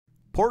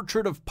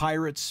Portrait of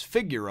Pirates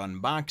figure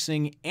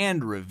unboxing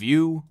and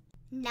review.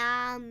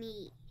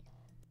 Nami.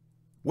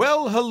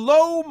 Well,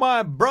 hello,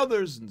 my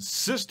brothers and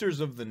sisters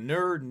of the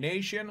Nerd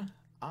Nation.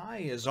 I,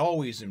 as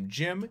always, am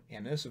Jim,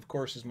 and this, of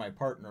course, is my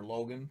partner,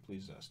 Logan.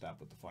 Please stop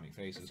with the funny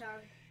faces.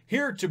 Sorry.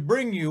 Here to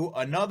bring you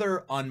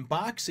another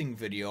unboxing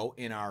video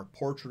in our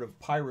Portrait of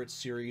Pirates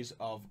series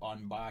of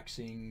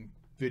unboxing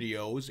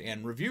videos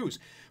and reviews.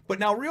 But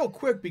now, real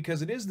quick,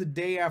 because it is the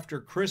day after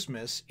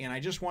Christmas, and I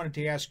just wanted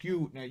to ask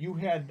you, now you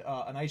had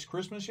a nice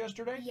Christmas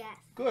yesterday? Yes.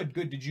 Good,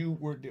 good. Did you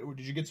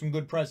get some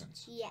good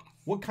presents? Yes.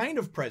 What kind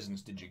of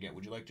presents did you get?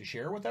 Would you like to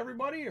share with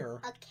everybody,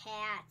 or? A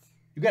cat.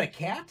 You got a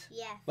cat?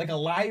 Yes. Like a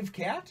live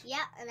cat? Yep,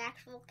 an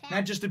actual cat.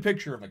 Not just a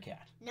picture of a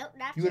cat? Nope,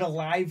 not You had a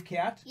live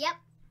cat? Yep.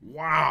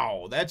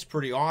 Wow, that's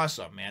pretty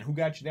awesome, man. Who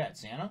got you that?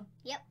 Santa?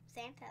 Yep,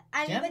 Santa.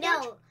 I Santa mean,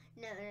 got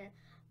no.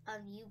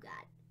 You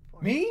got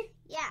for Me?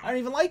 Yeah. I don't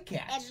even like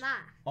cats. And Mom.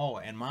 Oh,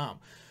 and Mom.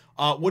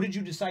 What did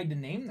you decide to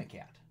name the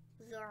cat?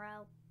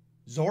 Zorro.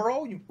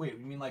 Zorro? Wait,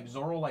 you mean like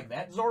Zorro like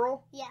that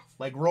Zorro? Yes.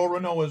 Like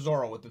Roronoa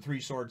Zorro with the 3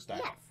 sword style?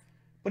 Yes.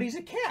 But he's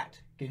a cat.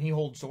 Can he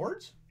hold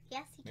swords?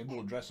 Yes, he Maybe can.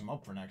 we'll dress him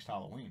up for next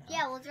Halloween. Huh?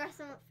 Yeah, we'll dress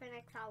him up for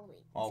next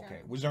Halloween. Okay.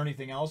 So. Was there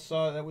anything else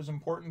that was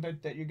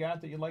important that you got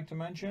that you'd like to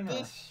mention? Or?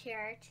 This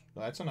shirt.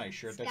 Well, that's a nice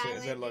shirt. That's it.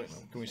 Is that like,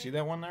 can we see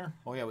that one there?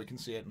 Oh yeah, we can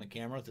see it in the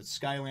camera. It's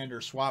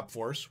Skylander Swap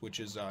Force, which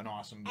is an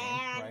awesome game,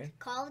 And right?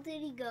 Call of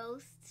Duty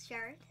Ghost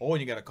shirt. Oh,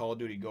 and you got a Call of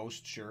Duty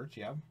Ghost shirt,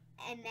 yeah.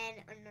 And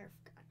then a Nerf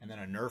gun. And then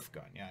a Nerf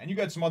gun, yeah. And you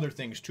got some other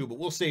things too, but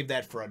we'll save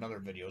that for another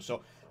video.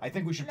 So I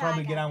think we should No,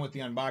 probably I get got on with the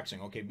unboxing.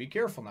 Okay, be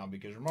careful now,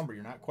 because remember,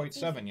 you're not quite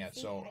 7 yet,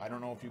 so I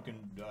don't know if you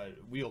can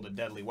wield a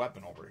deadly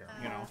weapon over here,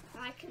 you know.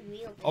 I can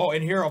wield it. Oh,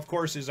 and here, of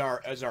course, is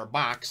our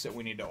box that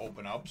we need to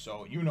open up.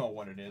 So you know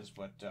what it is,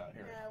 but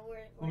here.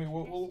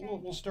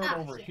 We'll start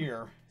over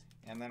here,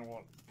 and then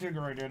we'll dig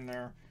right in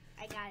there.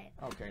 I got it.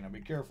 Okay, now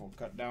be careful.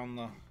 Cut down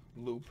the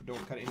loop.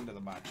 Don't cut into the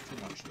box too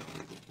much,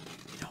 though.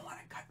 You don't want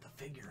to cut the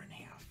figure in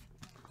half.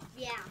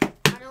 Yeah,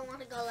 I don't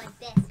want to go like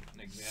this.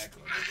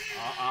 Exactly.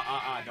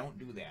 Don't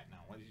do that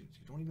now.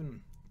 Don't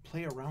even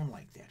play around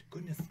like that.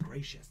 Goodness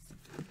gracious.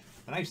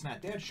 The knife's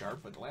not that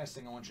sharp, but the last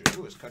thing I want you to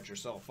do is cut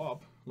yourself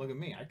up. Look at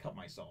me. I cut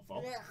myself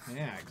up. Ugh.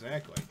 Yeah,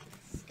 exactly.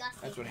 Disgusting.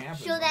 That's what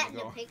happens. Show that in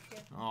the picture.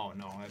 Oh,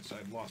 no. I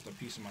lost a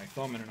piece of my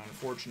thumb in an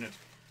unfortunate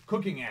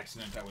cooking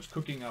accident. I was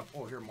cooking up.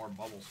 Oh, here are more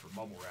bubbles for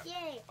bubble wrap.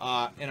 Yay.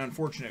 An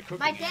unfortunate cooking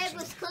My dad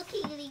accident. was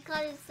cooking and he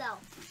cut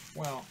himself.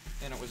 Well,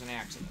 and it was an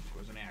accident. It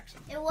was an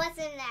accident. It wasn't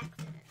an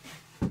accident.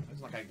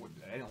 It's like I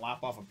didn't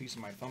lop off a piece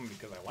of my thumb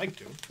because I like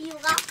to. He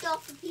lopped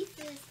off a piece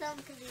of his thumb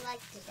because he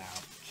liked it.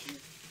 Stop.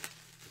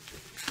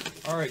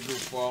 All right,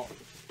 goofball.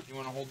 You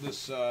want to hold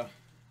this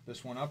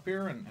this one up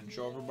here and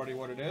show everybody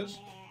what it is?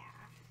 Yeah.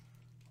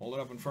 Hold it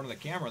up in front of the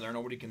camera there.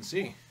 Nobody can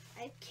see.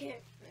 I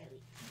can't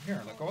really.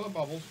 Here, look all the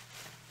bubbles.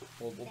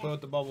 We'll play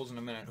with the bubbles in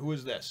a minute. Who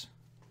is this?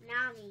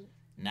 Nami.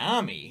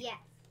 Nami? Yes.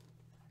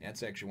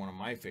 That's actually one of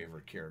my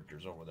favorite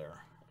characters over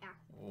there. Yeah.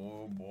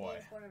 Oh, boy.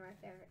 He's one of my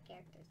favorite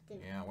characters, too.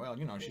 Yeah, well,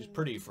 you know, she's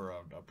pretty for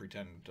a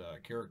pretend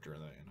character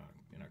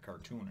in a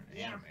cartoon and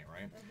an anime,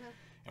 right?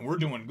 And we're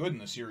doing good in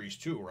the series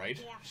too, right?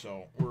 Yeah.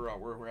 So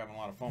we're having a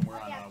lot of fun. We're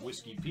on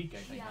Whiskey Peak, I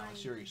think, on the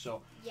series.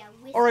 So, Yeah,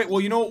 all right.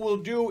 Well, you know what we'll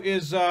do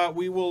is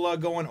we will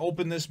go and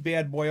open this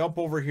bad boy up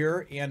over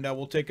here, and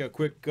we'll take a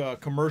quick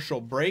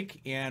commercial break.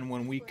 And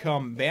when we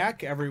come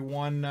back,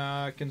 everyone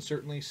can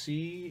certainly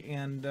see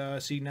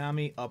see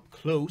Nami up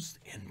close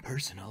and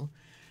personal.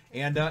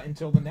 And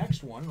until the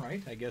next one,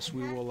 right? I guess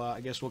we will. I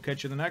guess we'll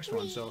catch you the next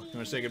one. So, you want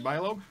to say goodbye,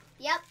 Logan?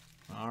 Yep.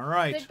 All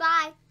right.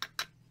 Goodbye.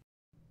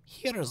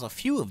 Here is a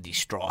few of the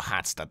straw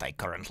hats that I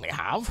currently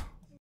have.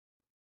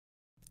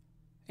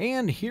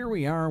 And here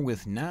we are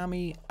with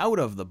Nami out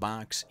of the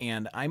box,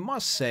 and I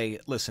must say,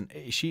 listen,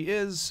 she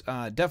is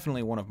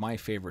definitely one of my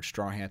favorite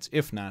Straw Hats,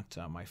 if not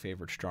my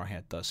favorite Straw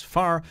Hat thus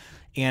far,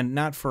 and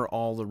not for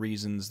all the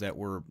reasons that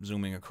we're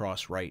zooming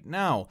across right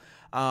now.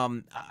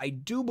 I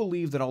do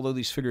believe that although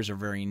these figures are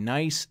very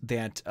nice,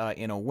 that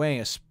in a way,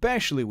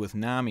 especially with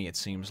Nami, it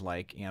seems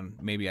like, and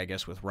maybe I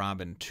guess with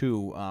Robin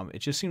too, it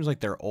just seems like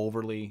they're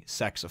overly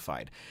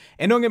sexified.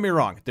 And don't get me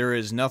wrong, there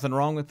is nothing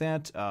wrong with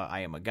that.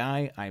 I am a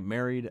guy, I'm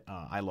married,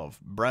 I love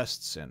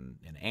breasts and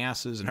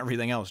asses and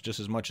everything else just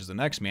as much as the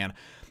next man.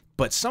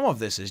 But some of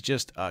this is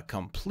just a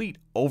complete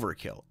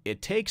overkill.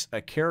 It takes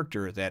a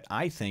character that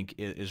I think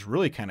is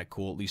really kind of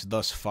cool, at least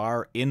thus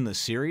far in the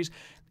series,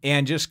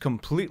 and just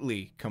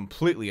completely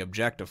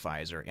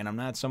objectifies her. And I'm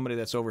not somebody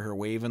that's over here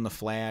waving the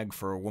flag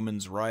for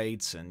women's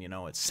rights and, you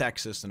know, it's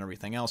sexist and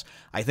everything else.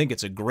 I think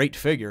it's a great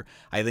figure.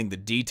 I think the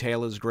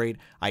detail is great.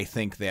 I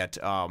think that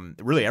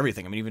really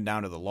everything, I mean, even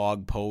down to the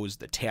log pose,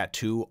 the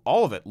tattoo,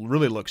 all of it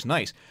really looks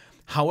nice.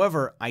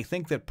 However, I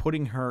think that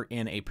putting her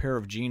in a pair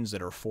of jeans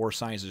that are 4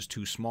 sizes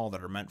too small,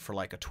 that are meant for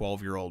like a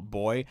 12-year-old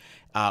boy,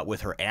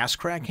 with her ass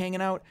crack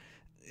hanging out,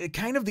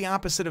 kind of the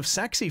opposite of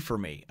sexy for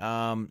me.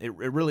 It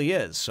really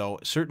is. So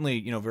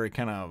certainly, very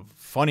kind of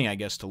funny, I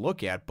guess, to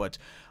look at. But,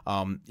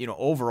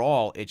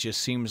 overall, it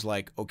just seems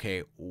like,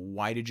 okay,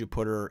 why did you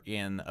put her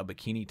in a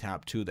bikini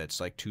top too that's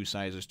like 2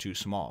 sizes too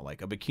small?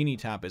 Like a bikini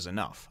top is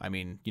enough. I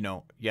mean,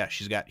 yeah,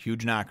 she's got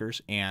huge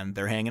knockers and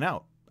they're hanging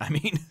out. I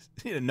mean,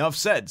 enough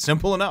said.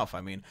 Simple enough.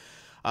 I mean,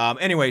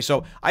 anyway,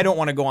 so I don't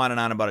want to go on and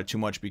on about it too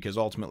much because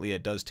ultimately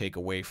it does take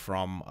away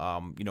from,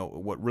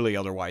 what really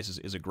otherwise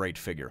is a great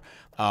figure.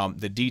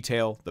 The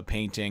detail, the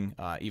painting,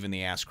 even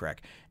the ass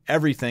crack.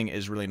 Everything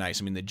is really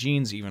nice. I mean, the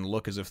jeans even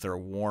look as if they're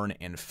worn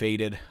and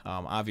faded.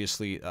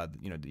 Obviously,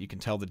 you can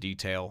tell the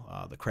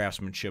detail, the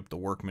craftsmanship, the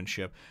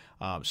workmanship.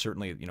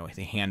 Certainly,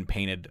 the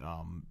hand-painted,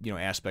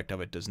 aspect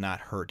of it does not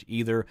hurt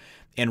either.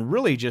 And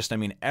really just, I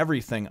mean,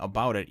 everything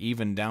about it,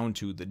 even down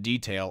to the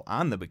detail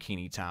on the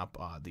bikini top,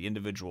 the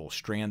individual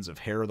strands of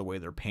hair, the way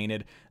they're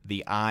painted,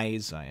 the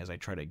eyes, as I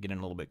try to get in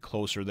a little bit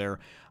closer there.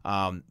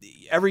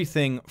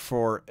 Everything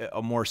for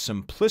a more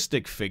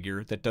simplistic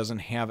figure that doesn't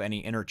have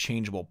any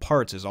interchangeable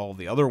parts as all of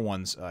the other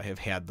ones have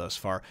had thus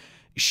far.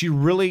 She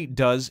really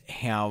does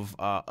have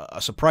a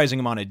surprising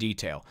amount of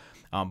detail.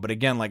 But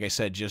again, like I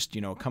said, just,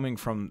 coming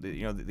from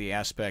the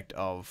aspect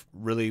of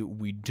really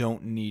we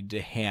don't need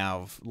to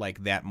have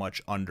like that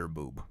much under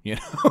boob,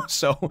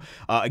 So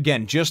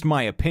again, just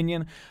my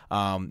opinion.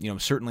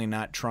 Certainly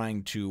not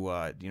trying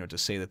to to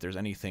say that there's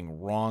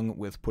anything wrong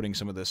with putting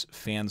some of this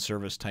fan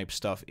service type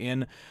stuff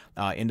into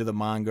the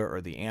manga or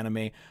the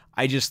anime.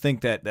 I just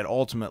think that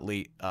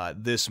ultimately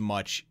this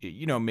much,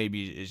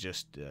 maybe is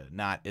just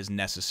not as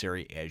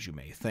necessary as you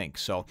may think.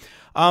 So,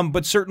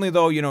 but certainly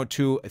though,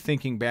 to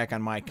thinking back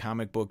on my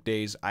comic book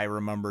days, I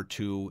remember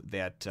too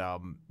that,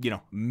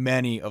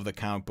 many of the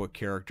comic book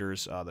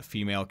characters, the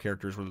female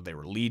characters, whether they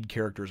were lead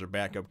characters or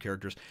backup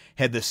characters,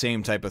 had the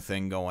same type of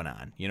thing going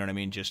on. You know what I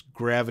mean? Just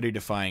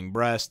gravity-defying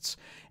breasts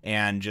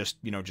and just,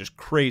 just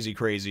crazy,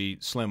 crazy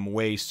slim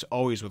waists,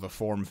 always with a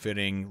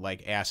form-fitting,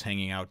 like ass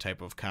hanging out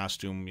type of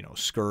costume,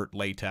 skirt,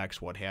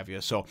 latex, what have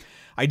you. So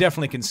I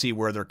definitely can see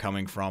where they're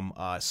coming from.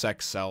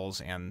 Sex sells,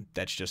 and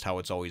that's just how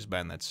it's always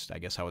been. That's, I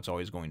guess, how it's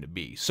always going to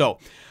be. So,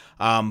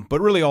 but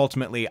really,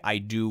 ultimately, I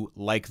do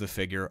like the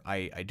figure.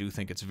 I do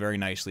think it's very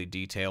nicely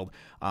detailed.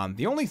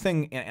 The only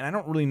thing, and I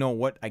don't really know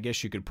what I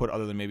guess you could put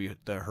other than maybe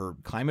her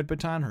climate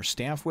baton, her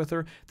staff with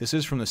her. This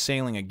is from the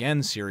Sailing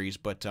Again series,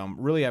 but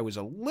really I was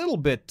a little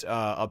bit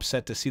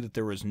upset to see that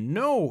there was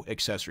no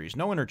accessories,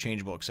 no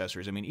interchangeable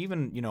accessories. I mean,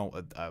 even,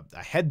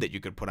 a head that you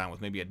could put on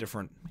with maybe a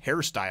different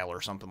hairstyle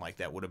or something like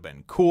that would have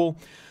been cool.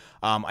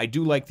 I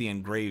do like the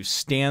engraved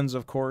stands,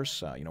 of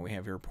course. We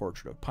have here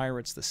Portrait of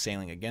Pirates, the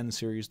Sailing Again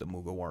series, the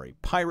Mugawari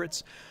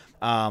Pirates.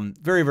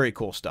 Very, very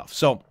cool stuff.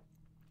 So,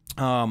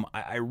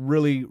 I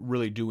really,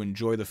 really do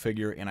enjoy the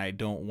figure, and I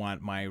don't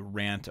want my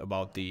rant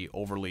about the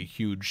overly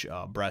huge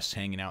breasts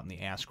hanging out in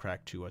the ass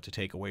crack to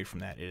take away from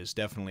that. It is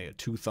definitely a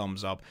 2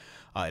 thumbs up.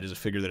 It is a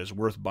figure that is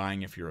worth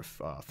buying if you're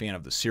a fan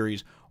of the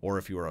series, or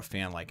if you are a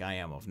fan like I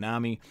am of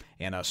Nami.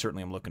 And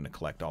certainly I'm looking to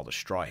collect all the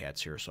Straw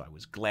Hats here, so I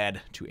was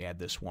glad to add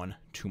this one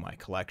to my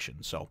collection.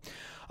 So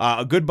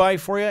a good buy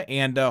for you,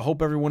 and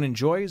hope everyone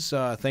enjoys.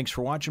 Thanks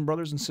for watching,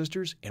 brothers and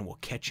sisters, and we'll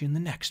catch you in the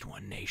next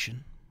one,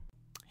 Nation.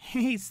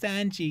 Hey,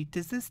 Sanji,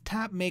 does this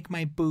top make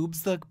my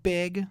boobs look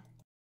big?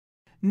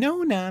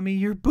 No, Nami,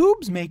 your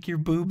boobs make your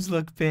boobs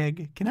look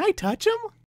big. Can I touch them?